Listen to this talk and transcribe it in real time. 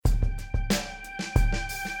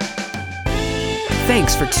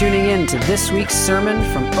Thanks for tuning in to this week's sermon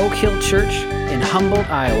from Oak Hill Church in Humboldt,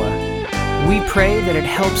 Iowa. We pray that it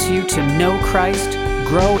helps you to know Christ,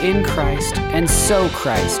 grow in Christ, and sow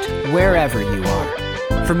Christ wherever you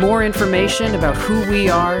are. For more information about who we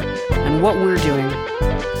are and what we're doing,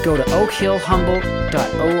 go to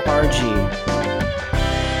oakhillhumboldt.org.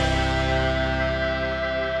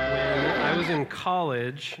 When I was in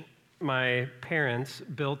college, my parents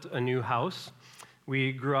built a new house.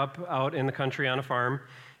 We grew up out in the country on a farm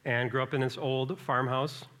and grew up in this old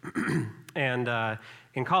farmhouse. And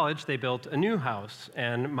in college, they built a new house.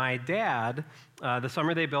 And my dad, the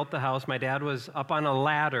summer they built the house, my dad was up on a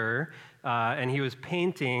ladder and he was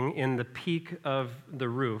painting in the peak of the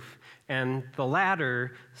roof. And the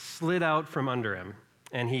ladder slid out from under him.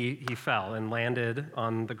 And he fell and landed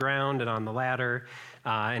on the ground and on the ladder.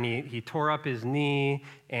 And he tore up his knee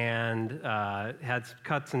and had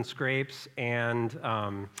cuts and scrapes. And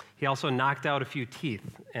he also knocked out a few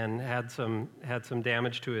teeth and had some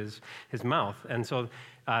damage to his mouth. And so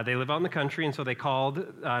they live out in the country, and so they called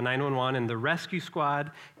 911, and the rescue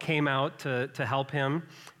squad came out to help him.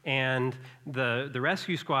 And the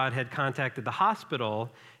rescue squad had contacted the hospital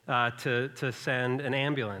to send an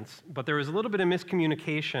ambulance. But there was a little bit of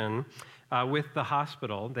miscommunication with the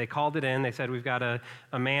hospital. They called it in. They said, we've got a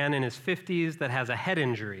man in his 50s that has a head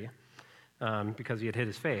injury because he had hit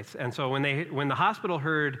his face. And so when the hospital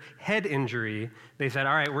heard head injury, they said,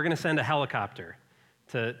 all right, we're going to send a helicopter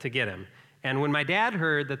to get him. And when my dad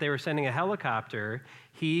heard that they were sending a helicopter,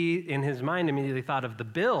 he, in his mind, immediately thought of the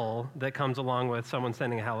bill that comes along with someone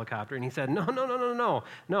sending a helicopter. And he said,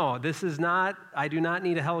 no, this is not, I do not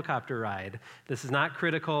need a helicopter ride. This is not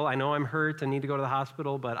critical. I know I'm hurt and need to go to the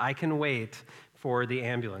hospital, but I can wait for the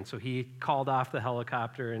ambulance. So he called off the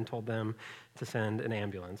helicopter and told them to send an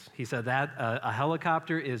ambulance. He said that a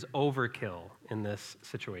helicopter is overkill in this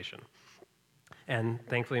situation. And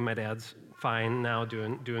thankfully, my dad's fine now,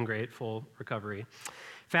 doing great, full recovery.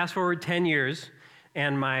 Fast forward 10 years,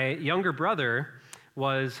 and my younger brother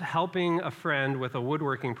was helping a friend with a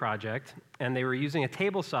woodworking project, and they were using a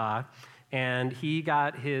table saw, and he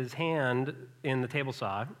got his hand in the table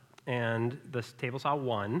saw, and the table saw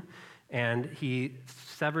won, and he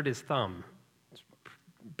severed his thumb.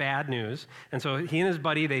 Bad news. And so he and his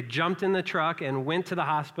buddy, they jumped in the truck and went to the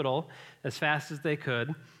hospital as fast as they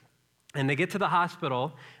could. And they get to the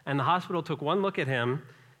hospital, and the hospital took one look at him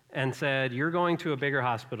and said, you're going to a bigger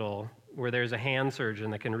hospital where there's a hand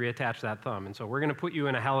surgeon that can reattach that thumb. And so we're going to put you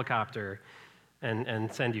in a helicopter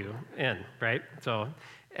and send you in, right? So,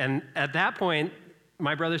 and at that point,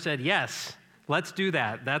 my brother said, yes, let's do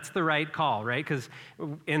that. That's the right call, right? Because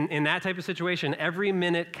in that type of situation, every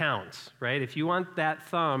minute counts, right? If you want that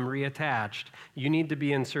thumb reattached, you need to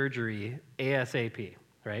be in surgery ASAP,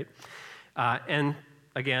 right? And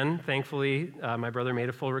again, thankfully, my brother made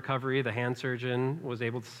a full recovery. The hand surgeon was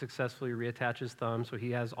able to successfully reattach his thumb, so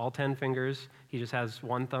he has all 10 fingers. He just has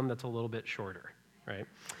one thumb that's a little bit shorter, right?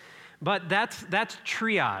 But that's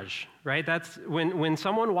triage, right? That's when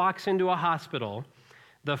someone walks into a hospital,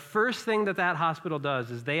 the first thing that hospital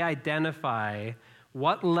does is they identify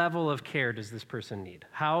what level of care does this person need?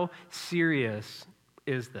 How serious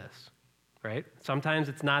is this? Right? Sometimes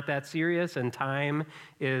it's not that serious and time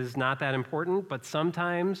is not that important, but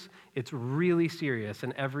sometimes it's really serious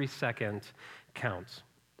and every second counts.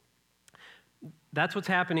 That's what's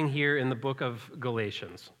happening here in the book of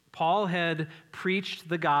Galatians. Paul had preached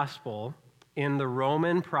the gospel in the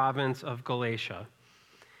Roman province of Galatia,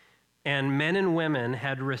 and men and women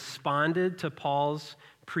had responded to Paul's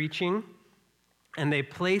preaching, and they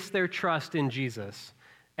placed their trust in Jesus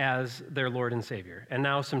as their Lord and Savior. And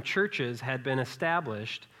now some churches had been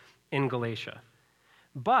established in Galatia.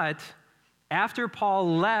 But after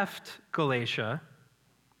Paul left Galatia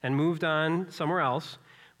and moved on somewhere else,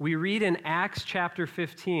 we read in Acts chapter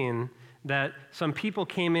 15 that some people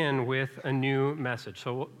came in with a new message.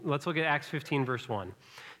 So let's look at Acts 15, verse 1.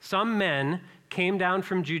 Some men came down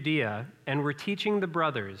from Judea and were teaching the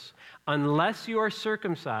brothers, unless you are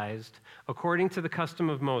circumcised according to the custom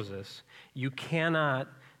of Moses, you cannot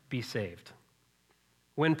be saved.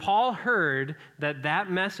 When Paul heard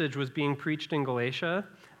that message was being preached in Galatia,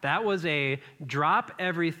 that was a drop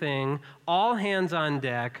everything, all hands on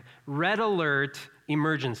deck, red alert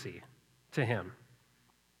emergency to him.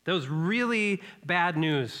 That was really bad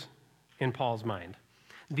news in Paul's mind.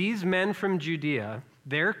 These men from Judea,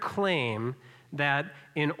 their claim that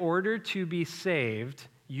in order to be saved,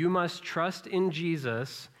 you must trust in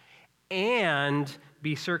Jesus and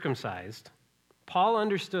be circumcised. Paul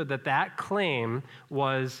understood that claim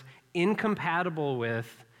was incompatible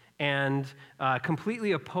with and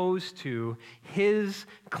completely opposed to his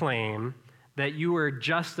claim that you were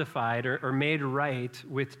justified or made right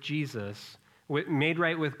with Jesus, made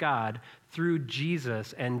right with God through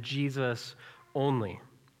Jesus and Jesus only.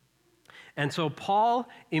 And so Paul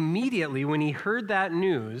immediately, when he heard that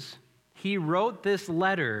news, he wrote this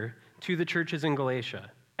letter to the churches in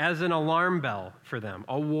Galatia as an alarm bell for them,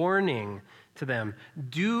 a warning to them.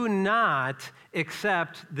 Do not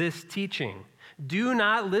accept this teaching. Do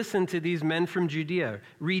not listen to these men from Judea.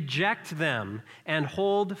 Reject them and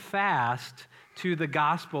hold fast to the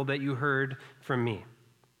gospel that you heard from me.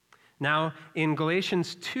 Now, in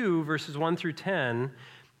Galatians 2, verses 1 through 10,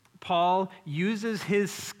 Paul uses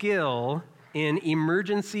his skill in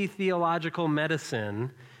emergency theological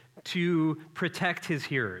medicine to protect his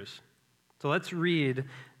hearers. So let's read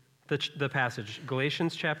the passage,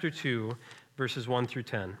 Galatians chapter 2, verses 1 through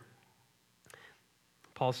 10.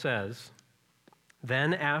 Paul says,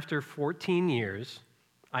 "Then after 14 years,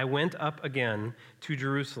 I went up again to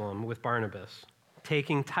Jerusalem with Barnabas,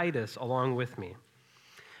 taking Titus along with me.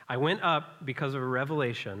 I went up because of a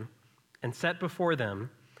revelation and set before them,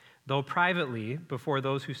 though privately before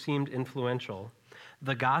those who seemed influential,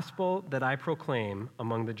 the gospel that I proclaim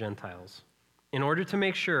among the Gentiles, in order to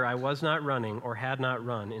make sure I was not running or had not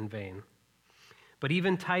run in vain. But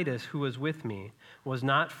even Titus, who was with me, was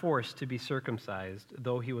not forced to be circumcised,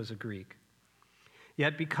 though he was a Greek.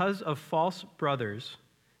 Yet because of false brothers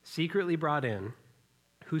secretly brought in,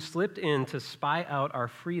 who slipped in to spy out our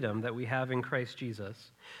freedom that we have in Christ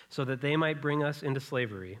Jesus, so that they might bring us into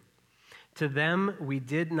slavery, to them we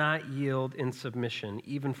did not yield in submission,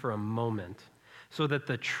 even for a moment, so that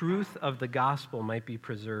the truth of the gospel might be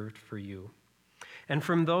preserved for you. And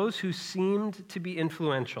from those who seemed to be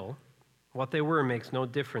influential, what they were makes no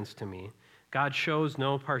difference to me. God shows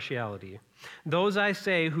no partiality. Those, I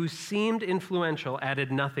say, who seemed influential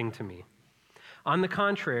added nothing to me. On the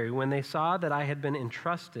contrary, when they saw that I had been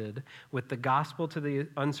entrusted with the gospel to the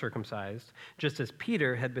uncircumcised, just as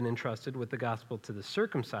Peter had been entrusted with the gospel to the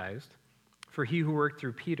circumcised, for he who worked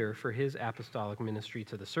through Peter for his apostolic ministry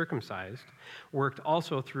to the circumcised, worked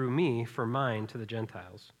also through me for mine to the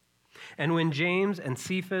Gentiles. And when James and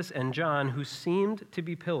Cephas and John, who seemed to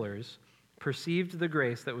be pillars, perceived the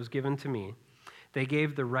grace that was given to me, they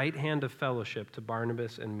gave the right hand of fellowship to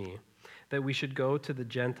Barnabas and me, that we should go to the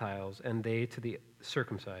Gentiles and they to the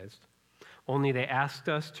circumcised. Only they asked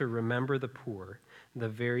us to remember the poor, the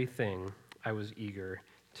very thing I was eager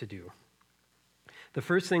to do." The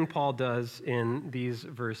first thing Paul does in these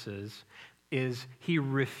verses is he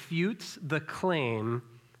refutes the claim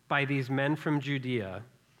by these men from Judea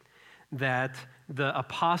that the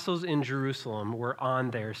apostles in Jerusalem were on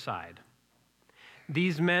their side.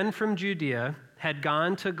 These men from Judea had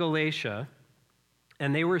gone to Galatia,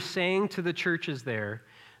 and they were saying to the churches there,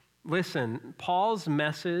 listen, Paul's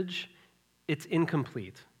message, it's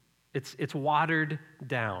incomplete. It's watered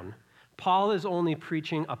down. Paul is only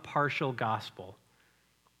preaching a partial gospel.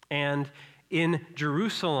 And in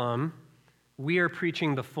Jerusalem, we are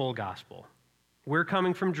preaching the full gospel. We're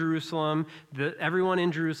coming from Jerusalem. Everyone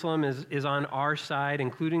in Jerusalem is on our side,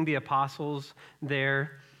 including the apostles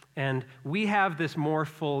there. And we have this more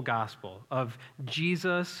full gospel of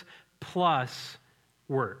Jesus plus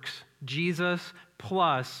works, Jesus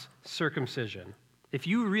plus circumcision. If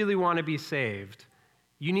you really want to be saved,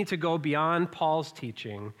 you need to go beyond Paul's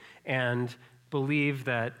teaching and believe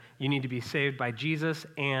that you need to be saved by Jesus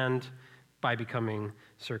and by becoming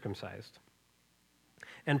circumcised.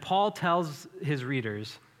 And Paul tells his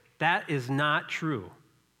readers that is not true.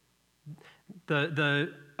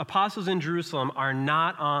 The apostles in Jerusalem are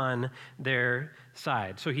not on their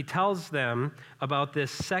side. So he tells them about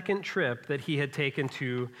this second trip that he had taken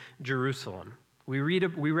to Jerusalem. We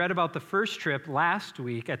read about the first trip last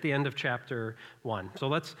week at the end of chapter 1. So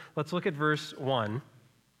let's look at verse 1.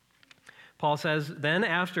 Paul says, "Then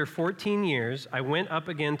after 14 years, I went up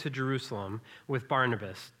again to Jerusalem with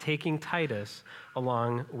Barnabas, taking Titus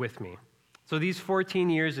along with me." So these 14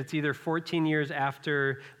 years, it's either 14 years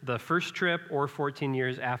after the first trip or 14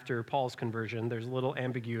 years after Paul's conversion. There's a little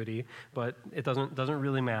ambiguity, but it doesn't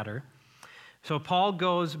really matter. So Paul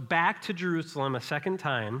goes back to Jerusalem a second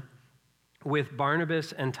time with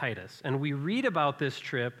Barnabas and Titus. And we read about this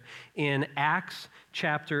trip in Acts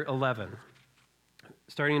chapter 11.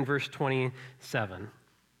 Starting in verse 27.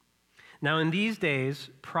 "Now in these days,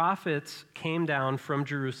 prophets came down from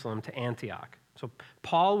Jerusalem to Antioch." So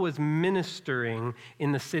Paul was ministering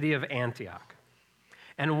in the city of Antioch.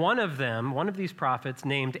 "And one of these prophets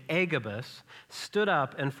named Agabus, stood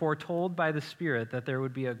up and foretold by the Spirit that there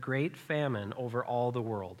would be a great famine over all the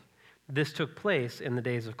world. This took place in the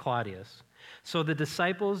days of Claudius. So the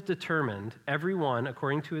disciples determined, every one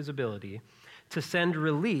according to his ability, to send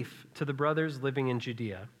relief to the brothers living in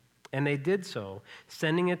Judea. And they did so,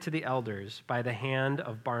 sending it to the elders by the hand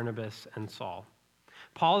of Barnabas and Saul.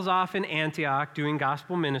 Paul's off in Antioch doing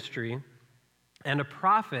gospel ministry, and a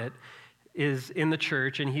prophet is in the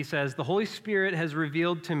church, and he says, "The Holy Spirit has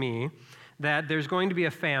revealed to me that there's going to be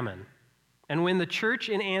a famine." And when the church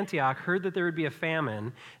in Antioch heard that there would be a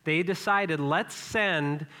famine, they decided, let's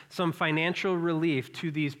send some financial relief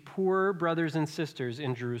to these poor brothers and sisters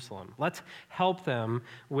in Jerusalem. Let's help them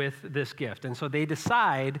with this gift. And so they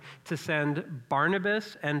decide to send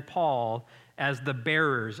Barnabas and Paul as the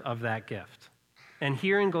bearers of that gift. And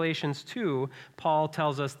here in Galatians 2, Paul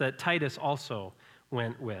tells us that Titus also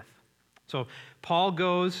went with. So Paul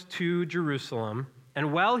goes to Jerusalem,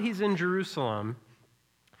 and while he's in Jerusalem,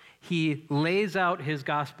 he lays out his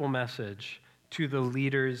gospel message to the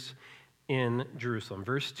leaders in Jerusalem.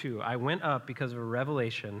 Verse 2, "I went up because of a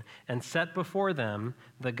revelation and set before them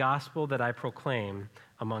the gospel that I proclaim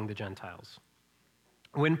among the Gentiles."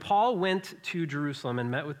 When Paul went to Jerusalem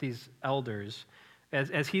and met with these elders,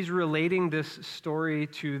 as he's relating this story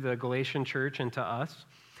to the Galatian church and to us,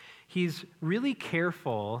 he's really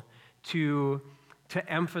careful to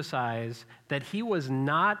emphasize that he was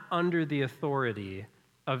not under the authority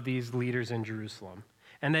of these leaders in Jerusalem,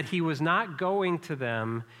 and that he was not going to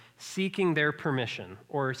them seeking their permission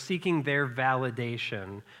or seeking their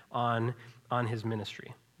validation on his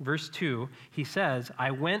ministry. Verse 2, he says,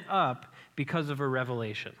 "I went up because of a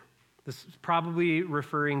revelation." This is probably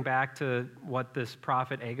referring back to what this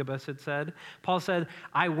prophet Agabus had said. Paul said,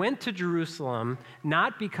 "I went to Jerusalem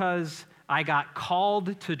not because I got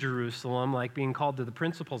called to Jerusalem, like being called to the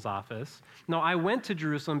principal's office. No, I went to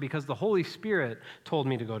Jerusalem because the Holy Spirit told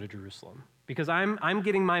me to go to Jerusalem, because I'm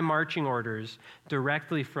getting my marching orders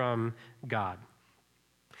directly from God."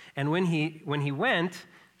 And when he went,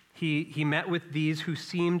 he met with these who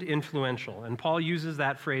seemed influential. And Paul uses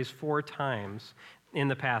that phrase 4 times in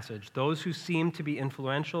the passage. Those who seemed to be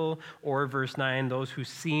influential, or verse 9, those who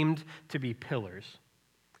seemed to be pillars.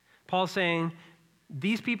 Paul's saying,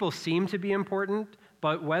 these people seem to be important,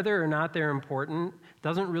 but whether or not they're important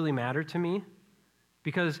doesn't really matter to me,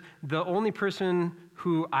 because the only person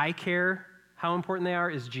who I care how important they are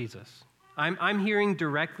is Jesus. I'm hearing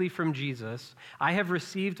directly from Jesus. I have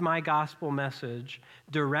received my gospel message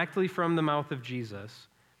directly from the mouth of Jesus,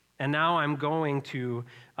 and now I'm going to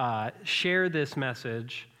share this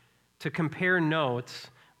message to compare notes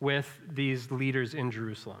with these leaders in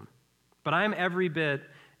Jerusalem. But I'm every bit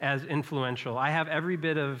as influential. I have every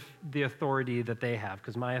bit of the authority that they have,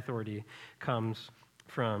 because my authority comes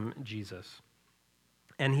from Jesus.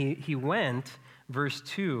 And he went, verse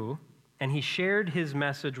 2, and he shared his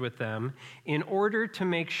message with them in order to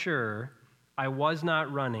make sure I was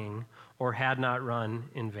not running or had not run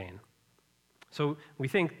in vain. So we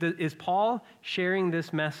think, is Paul sharing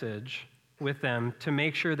this message with them to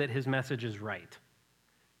make sure that his message is right?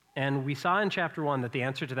 And we saw in chapter 1 that the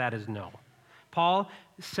answer to that is no. Paul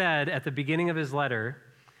said at the beginning of his letter,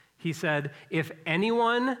 he said, "If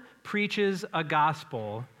anyone preaches a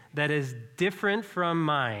gospel that is different from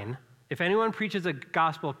mine, if anyone preaches a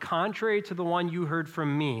gospel contrary to the one you heard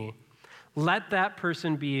from me, let that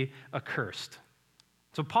person be accursed."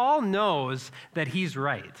 So Paul knows that he's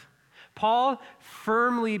right. Paul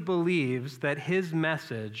firmly believes that his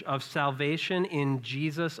message of salvation in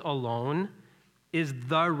Jesus alone is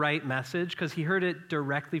the right message because he heard it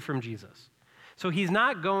directly from Jesus. So he's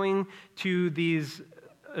not going to these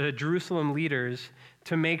Jerusalem leaders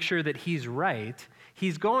to make sure that he's right.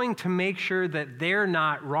 He's going to make sure that they're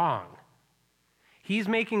not wrong. He's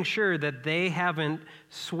making sure that they haven't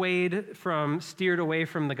steered away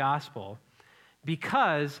from the gospel.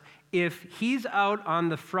 Because if he's out on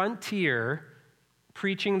the frontier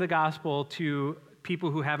preaching the gospel to people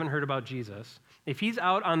who haven't heard about Jesus, if he's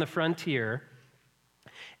out on the frontier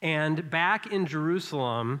and back in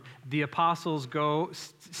Jerusalem, the apostles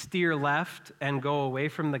steer left and go away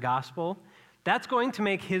from the gospel, that's going to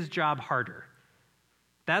make his job harder.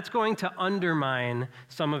 That's going to undermine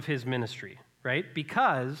some of his ministry, right?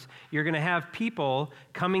 Because you're going to have people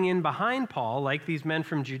coming in behind Paul, like these men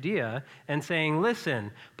from Judea, and saying,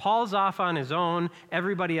 listen, Paul's off on his own,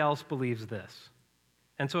 everybody else believes this.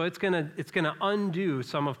 And so it's going to undo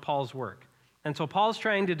some of Paul's work. And so Paul's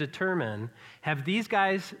trying to determine, have these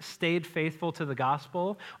guys stayed faithful to the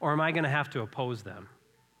gospel, or am I going to have to oppose them?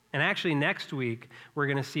 And actually, next week, we're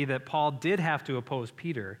going to see that Paul did have to oppose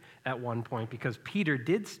Peter at one point because Peter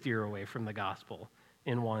did steer away from the gospel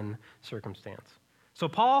in one circumstance. So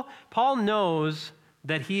Paul knows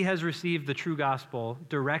that he has received the true gospel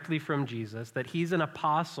directly from Jesus, that he's an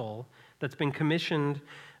apostle that's been commissioned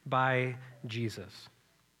by Jesus.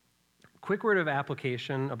 Quick word of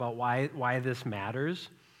application about why this matters.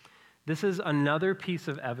 This is another piece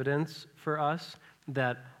of evidence for us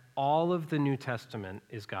that all of the New Testament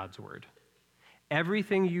is God's word.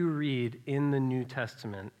 Everything you read in the New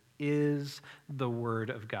Testament is the word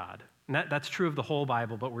of God. And that's true of the whole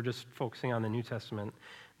Bible, but we're just focusing on the New Testament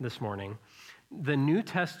this morning. The New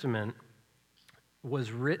Testament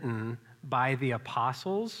was written by the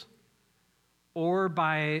apostles or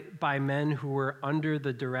by men who were under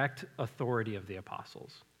the direct authority of the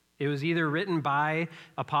apostles. It was either written by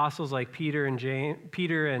apostles like Peter and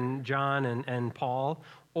John and Paul,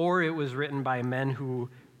 or it was written by men who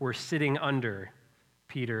were sitting under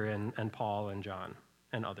Peter and Paul and John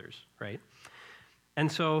and others, right? And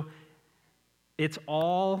so it's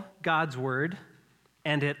all God's word,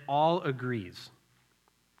 and it all agrees.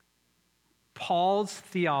 Paul's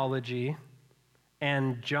theology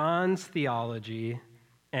and John's theology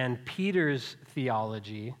and Peter's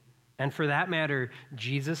theology, and for that matter,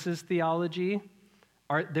 Jesus' theology,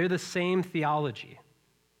 they're the same theology.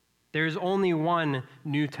 There's only one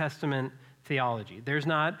New Testament theology. There's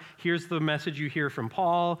not, here's the message you hear from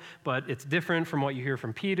Paul, but it's different from what you hear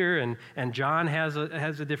from Peter, and John has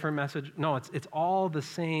a different message. No, it's all the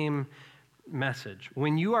same message.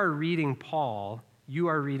 When you are reading Paul, you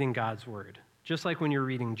are reading God's word, just like when you're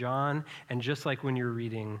reading John, and just like when you're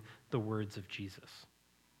reading the words of Jesus.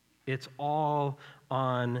 It's all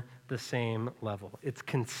on the same level. It's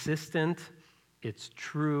consistent, it's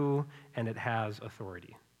true, and it has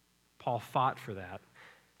authority. Paul fought for that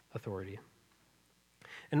authority.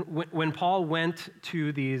 And when Paul went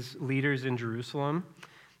to these leaders in Jerusalem,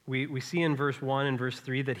 we see in verse 1 and verse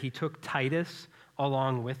 3 that he took Titus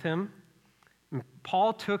along with him.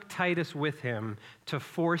 Paul took Titus with him to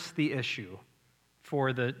force the issue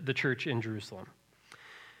for the church in Jerusalem.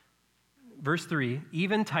 Verse 3,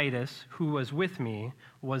 even Titus, who was with me,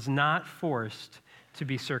 was not forced to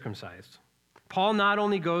be circumcised. Paul not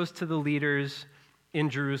only goes to the leaders in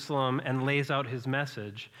Jerusalem and lays out his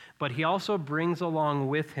message, but he also brings along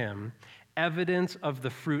with him evidence of the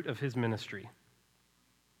fruit of his ministry.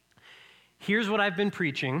 Here's what I've been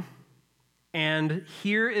preaching, and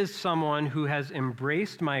here is someone who has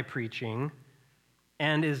embraced my preaching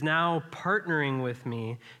and is now partnering with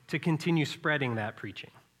me to continue spreading that preaching.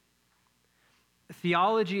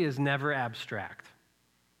 Theology is never abstract.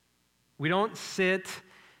 We don't sit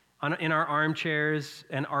in our armchairs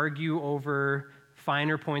and argue over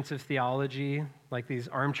finer points of theology like these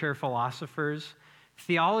armchair philosophers.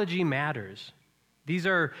 Theology matters. These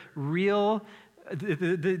are real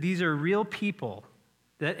people.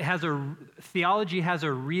 Theology has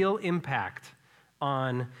a real impact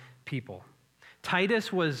on people.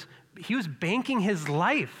 Titus was banking his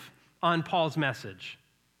life on Paul's message.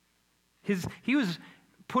 He was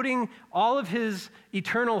putting all of his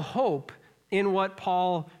eternal hope in what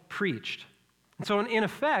Paul preached. And so in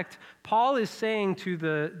effect, Paul is saying to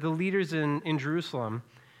the leaders in Jerusalem,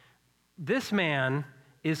 this man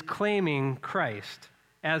is claiming Christ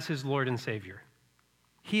as his Lord and Savior.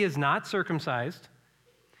 He is not circumcised.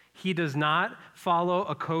 He does not follow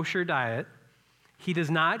a kosher diet. He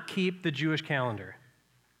does not keep the Jewish calendar.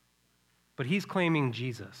 But he's claiming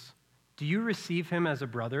Jesus. Do you receive him as a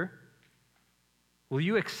brother? Will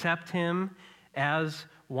you accept him as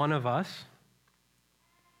one of us?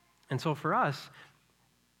 And so for us,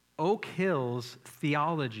 Oak Hill's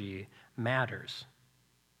theology matters.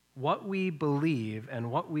 What we believe and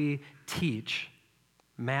what we teach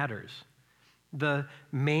matters. The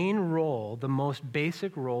main role, the most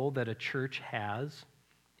basic role that a church has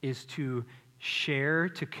is to share,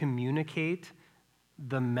 to communicate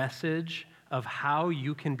the message of how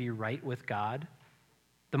you can be right with God.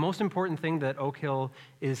 The most important thing that Oak Hill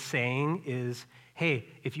is saying is, hey,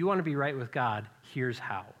 if you want to be right with God, here's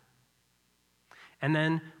how. And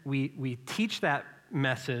then we teach that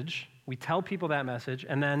message, we tell people that message,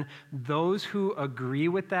 and then those who agree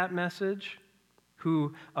with that message,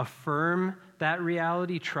 who affirm that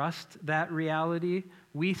reality, trust that reality,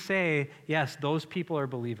 we say, yes, those people are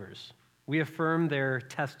believers. We affirm their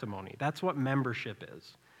testimony. That's what membership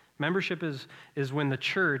is. Membership is when the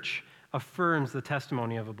church affirms the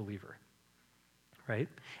testimony of a believer, right?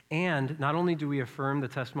 And not only do we affirm the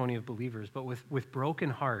testimony of believers, but with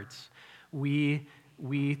broken hearts, we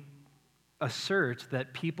assert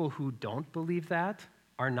that people who don't believe that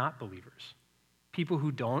are not believers. People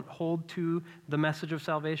who don't hold to the message of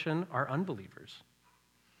salvation are unbelievers.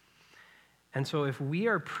 And so if we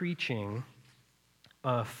are preaching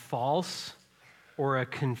a false or a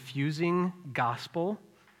confusing gospel,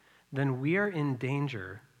 then we are in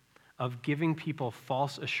danger of giving people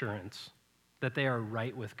false assurance that they are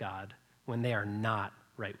right with God when they are not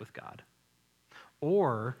right with God.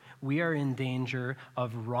 or we are in danger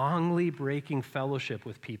of wrongly breaking fellowship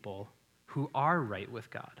with people who are right with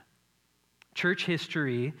God. Church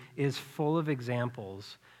history is full of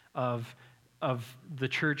examples of the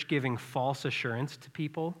church giving false assurance to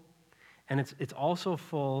people, and it's also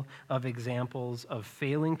full of examples of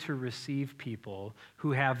failing to receive people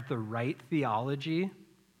who have the right theology,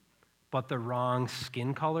 but the wrong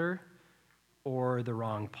skin color, or the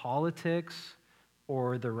wrong politics,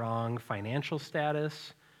 or the wrong financial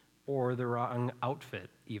status, or the wrong outfit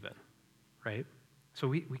even, right? So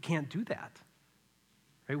we can't do that,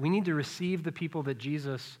 right? We need to receive the people that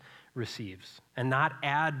Jesus receives and not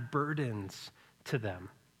add burdens to them.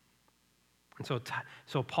 And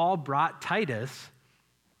so Paul brought Titus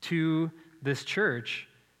to this church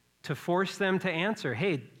to force them to answer,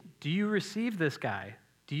 hey, do you receive this guy?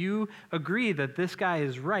 Do you agree that this guy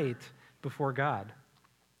is right before God?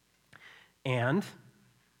 And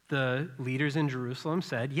the leaders in Jerusalem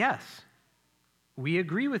said, yes, we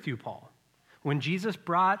agree with you, Paul. When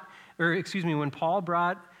Paul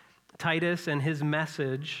brought Titus and his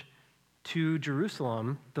message to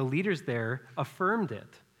Jerusalem, the leaders there affirmed it.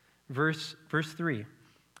 Verse 3,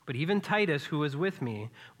 but even Titus, who was with me,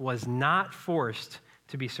 was not forced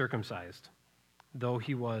to be circumcised, though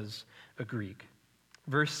he was a Greek.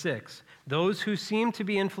 Verse 6, those who seemed to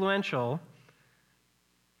be influential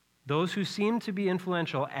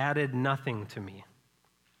added nothing to me.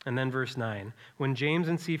 And then verse 9, when James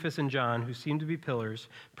and Cephas and John, who seemed to be pillars,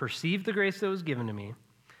 perceived the grace that was given to me,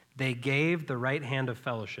 they gave the right hand of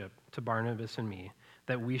fellowship to Barnabas and me,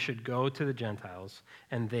 that we should go to the Gentiles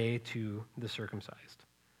and they to the circumcised.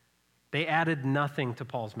 They added nothing to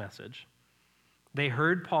Paul's message. They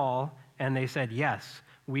heard Paul and they said, yes,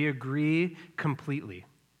 we agree completely.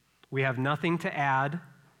 We have nothing to add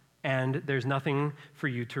and there's nothing for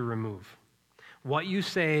you to remove. What you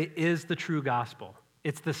say is the true gospel.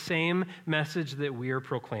 It's the same message that we are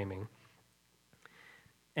proclaiming.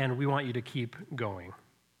 And we want you to keep going.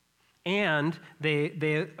 And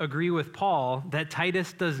they agree with Paul that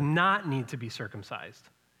Titus does not need to be circumcised.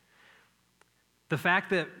 The fact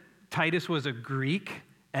that Titus was a Greek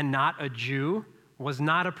and not a Jew was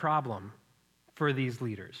not a problem for these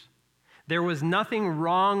leaders. There was nothing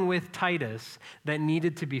wrong with Titus that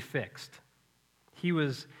needed to be fixed. He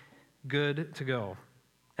was good to go.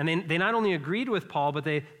 And they not only agreed with Paul, but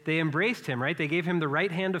they embraced him, right? They gave him the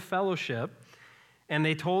right hand of fellowship, and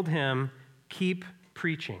they told him, keep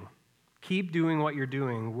preaching. Keep doing what you're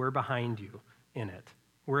doing. We're behind you in it.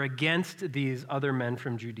 We're against these other men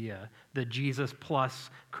from Judea, the Jesus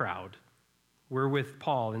plus crowd. We're with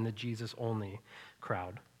Paul in the Jesus only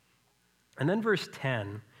crowd. And then verse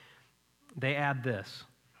 10, they add this.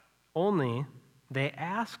 Only they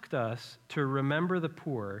asked us to remember the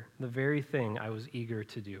poor, the very thing I was eager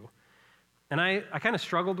to do. And I kind of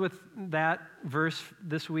struggled with that verse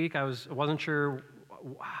this week. I wasn't sure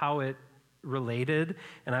how it related,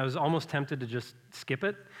 and I was almost tempted to just skip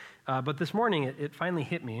it. But this morning, it finally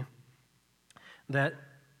hit me that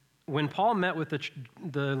when Paul met with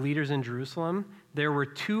the leaders in Jerusalem, there were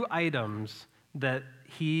two items that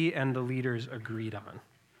he and the leaders agreed on.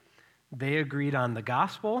 They agreed on the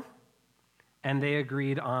gospel, and they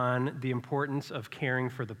agreed on the importance of caring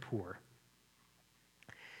for the poor.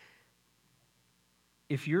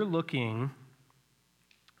 If you're looking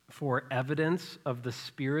for evidence of the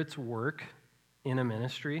Spirit's work in a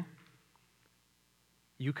ministry,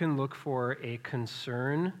 you can look for a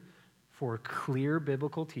concern for clear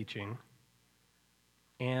biblical teaching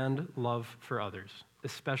and love for others,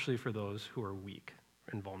 especially for those who are weak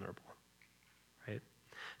and vulnerable, right?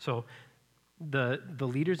 So the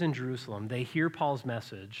leaders in Jerusalem, they hear Paul's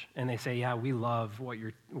message and they say, yeah, we love what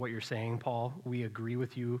you're saying, Paul. We agree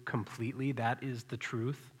with you completely. That is the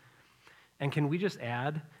truth. And can we just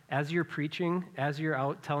add, as you're preaching, as you're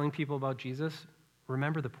out telling people about Jesus,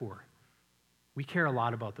 remember the poor. We care a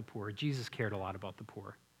lot about the poor. Jesus cared a lot about the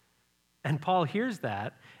poor. And Paul hears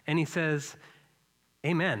that, and he says,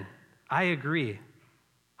 amen, I agree.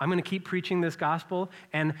 I'm going to keep preaching this gospel,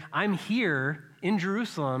 and I'm here in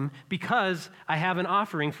Jerusalem because I have an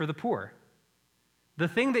offering for the poor. The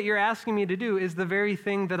thing that you're asking me to do is the very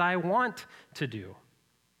thing that I want to do.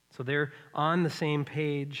 So they're on the same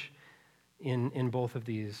page in both of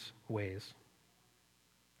these ways.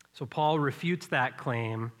 So Paul refutes that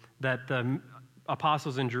claim that the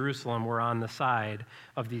apostles in Jerusalem were on the side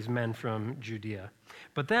of these men from Judea.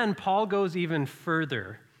 But then Paul goes even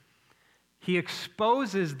further. He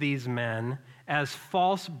exposes these men as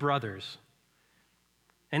false brothers.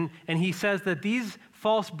 And he says that these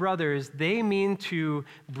false brothers, they mean to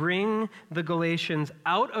bring the Galatians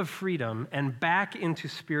out of freedom and back into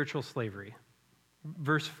spiritual slavery.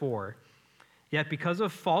 Verse 4, yet because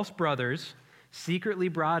of false brothers secretly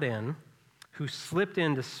brought in, who slipped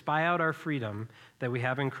in to spy out our freedom that we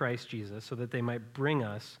have in Christ Jesus, so that they might bring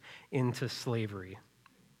us into slavery.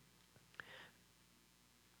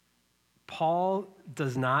 Paul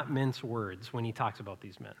does not mince words when he talks about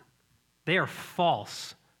these men. They are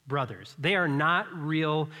false brothers. They are not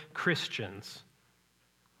real Christians.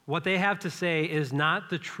 What they have to say is not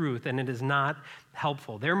the truth, and it is not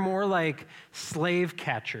helpful. They're more like slave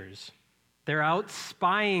catchers. They're out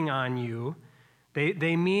spying on you.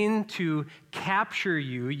 They mean to capture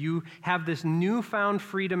you. You have this newfound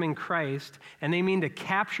freedom in Christ, and they mean to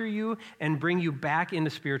capture you and bring you back into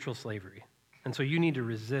spiritual slavery. And so you need to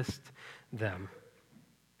resist them.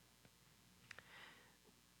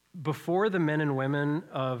 Before the men and women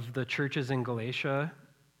of the churches in Galatia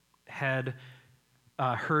had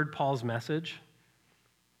heard Paul's message,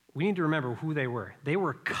 we need to remember who they were. They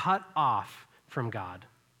were cut off from God.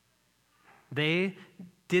 They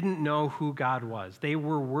didn't know who God was. They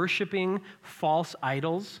were worshiping false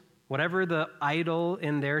idols. Whatever the idol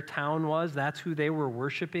in their town was, that's who they were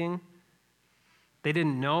worshiping. They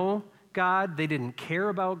didn't know God. They didn't care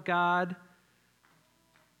about God.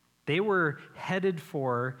 They were headed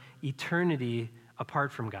for eternity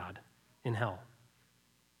apart from God in hell.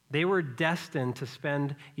 They were destined to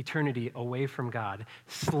spend eternity away from God,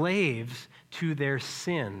 slaves to their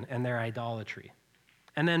sin and their idolatry.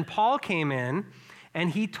 And then Paul came in and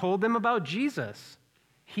he told them about Jesus.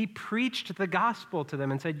 He preached the gospel to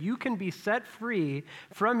them and said, you can be set free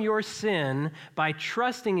from your sin by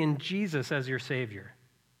trusting in Jesus as your Savior.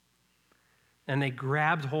 And they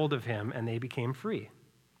grabbed hold of him and they became free.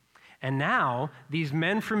 And now these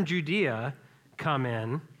men from Judea come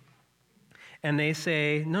in and they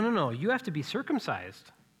say, no, you have to be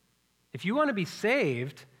circumcised. If you want to be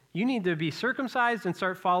saved, you need to be circumcised and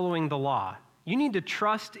start following the law. You need to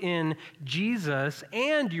trust in Jesus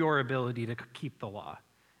and your ability to keep the law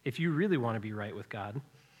if you really want to be right with God.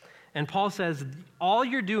 And Paul says, all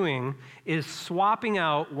you're doing is swapping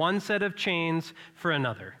out one set of chains for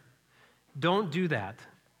another. Don't do that.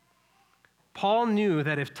 Paul knew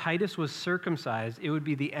that if Titus was circumcised, it would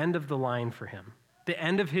be the end of the line for him, the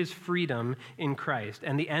end of his freedom in Christ,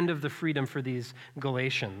 and the end of the freedom for these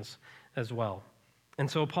Galatians as well. And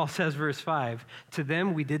so Paul says, verse 5, to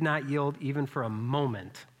them we did not yield even for a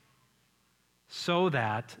moment, so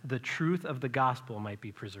that the truth of the gospel might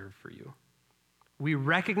be preserved for you. We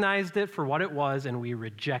recognized it for what it was, and we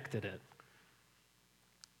rejected it.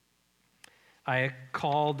 I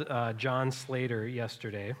called John Slater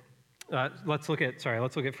yesterday. Let's look at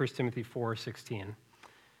 1 Timothy 4:16.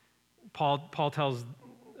 Paul tells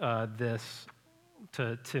this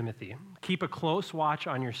to Timothy. Keep a close watch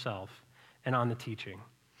on yourself and on the teaching.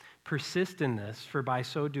 Persist in this, for by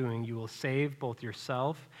so doing you will save both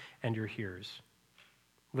yourself and your hearers.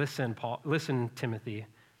 Listen, Timothy.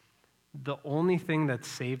 The only thing that's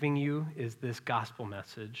saving you is this gospel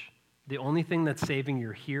message. The only thing that's saving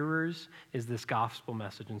your hearers is this gospel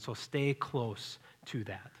message, and so stay close to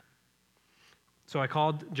that. So I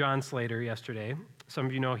called John Slater yesterday. Some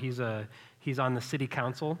of you know he's on the city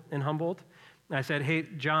council in Humboldt. And I said, hey,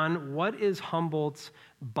 John, what is Humboldt's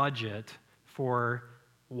budget for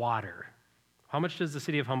water? How much does the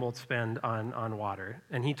city of Humboldt spend on water?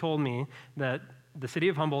 And he told me that the city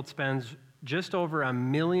of Humboldt spends just over $1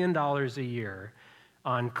 million a year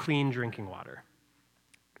on clean drinking water.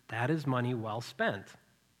 That is money well spent.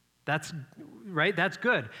 That's right. That's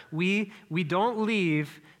good. We don't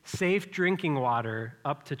leave safe drinking water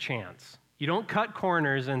up to chance. You don't cut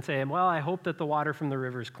corners and say, well, I hope that the water from the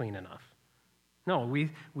river is clean enough. No,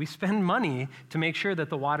 we spend money to make sure that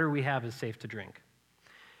the water we have is safe to drink.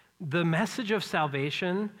 The message of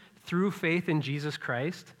salvation through faith in Jesus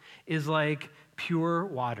Christ is like pure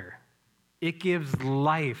water. It gives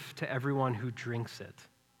life to everyone who drinks it.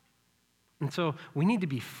 And so we need to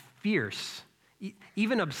be fierce,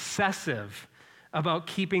 even obsessive about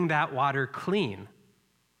keeping that water clean.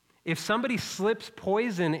 If somebody slips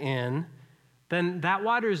poison in, then that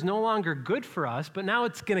water is no longer good for us, but now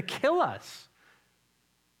it's going to kill us.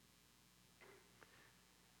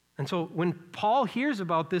 And so when Paul hears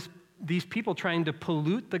about these people trying to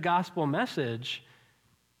pollute the gospel message,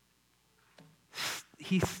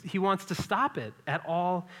 he wants to stop it at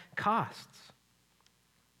all costs.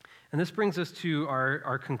 And this brings us to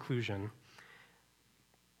our conclusion.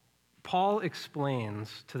 Paul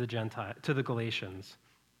explains to the Galatians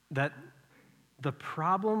that the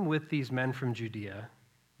problem with these men from Judea,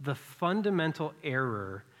 the fundamental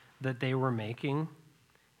error that they were making,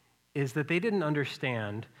 is that they didn't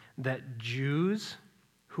understand that Jews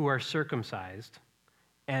who are circumcised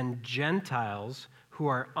and Gentiles who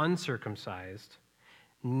are uncircumcised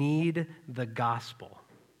need the gospel.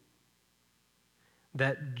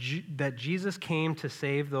 That Jesus came to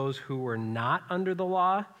save those who were not under the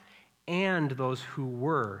law and those who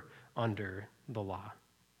were under the law.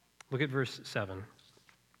 Look at verse 7.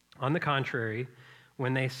 On the contrary,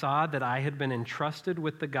 when they saw that I had been entrusted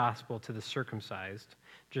with the gospel to the circumcised,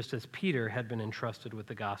 just as Peter had been entrusted with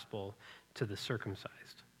the gospel to the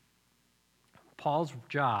circumcised. Paul's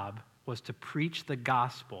job was to preach the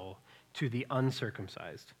gospel to the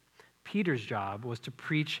uncircumcised. Peter's job was to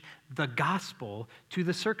preach the gospel to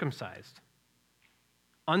the circumcised.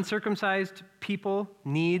 Uncircumcised people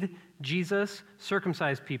need Jesus.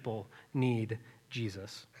 Circumcised people need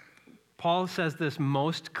Jesus. Paul says this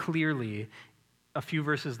most clearly a few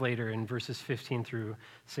verses later in verses 15 through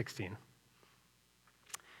 16.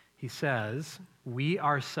 He says, "We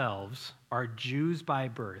ourselves are Jews by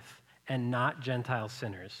birth and not Gentile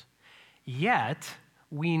sinners. Yet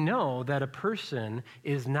we know that a person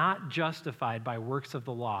is not justified by works of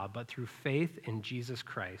the law, but through faith in Jesus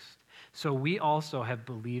Christ. So we also have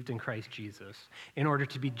believed in Christ Jesus, in order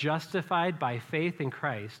to be justified by faith in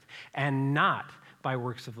Christ and not by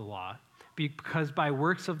works of the law. Because by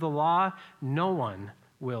works of the law, no one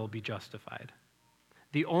will be justified.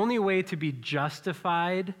 The only way to be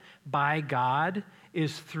justified by God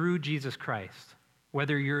is through Jesus Christ,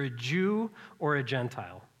 whether you're a Jew or a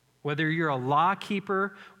Gentile, whether you're a law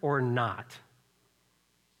keeper or not."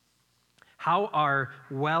 How are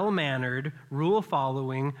well-mannered,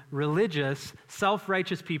 rule-following, religious,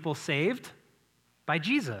 self-righteous people saved? By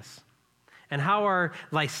Jesus. And how are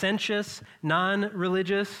licentious,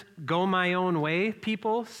 non-religious, go-my-own-way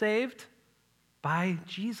people saved? By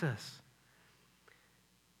Jesus.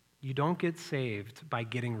 You don't get saved by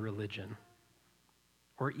getting religion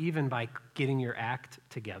or even by getting your act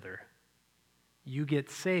together. You get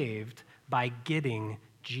saved by getting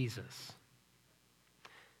Jesus.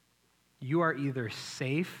 You are either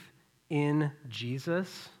safe in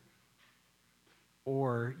Jesus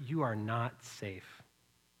or you are not safe.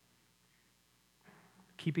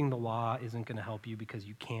 Keeping the law isn't going to help you because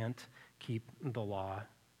you can't keep the law.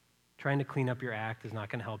 Trying to clean up your act is not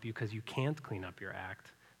going to help you because you can't clean up your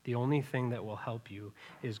act. The only thing that will help you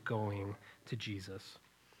is going to Jesus.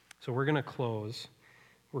 So we're going to close.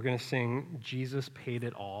 We're going to sing "Jesus Paid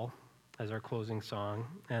It All" as our closing song.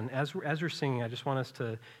 And as we're singing, I just want us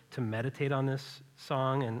to meditate on this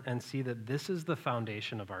song and see that this is the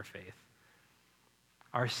foundation of our faith.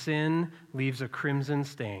 Our sin leaves a crimson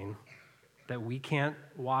stain that we can't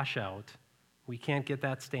wash out. We can't get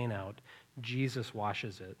that stain out. Jesus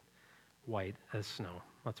washes it white as snow.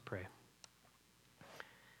 Let's pray.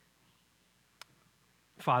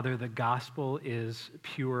 Father, the gospel is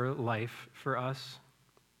pure life for us.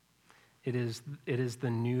 It is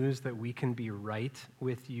the news that we can be right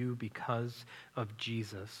with you because of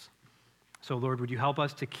Jesus. So, Lord, would you help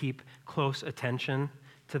us to keep close attention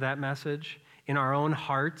to that message in our own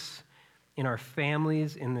hearts, in our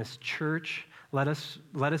families, in this church. Let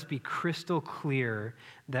us be crystal clear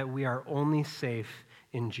that we are only safe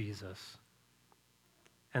in Jesus.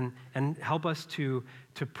 And help us to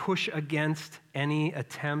push against any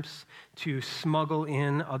attempts to smuggle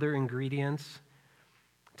in other ingredients,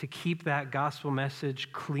 to keep that gospel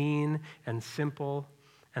message clean and simple.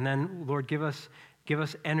 And then, Lord, give us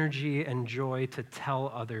energy and joy to tell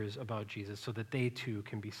others about Jesus so that they too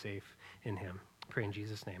can be safe in him. Pray in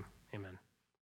Jesus' name. Amen.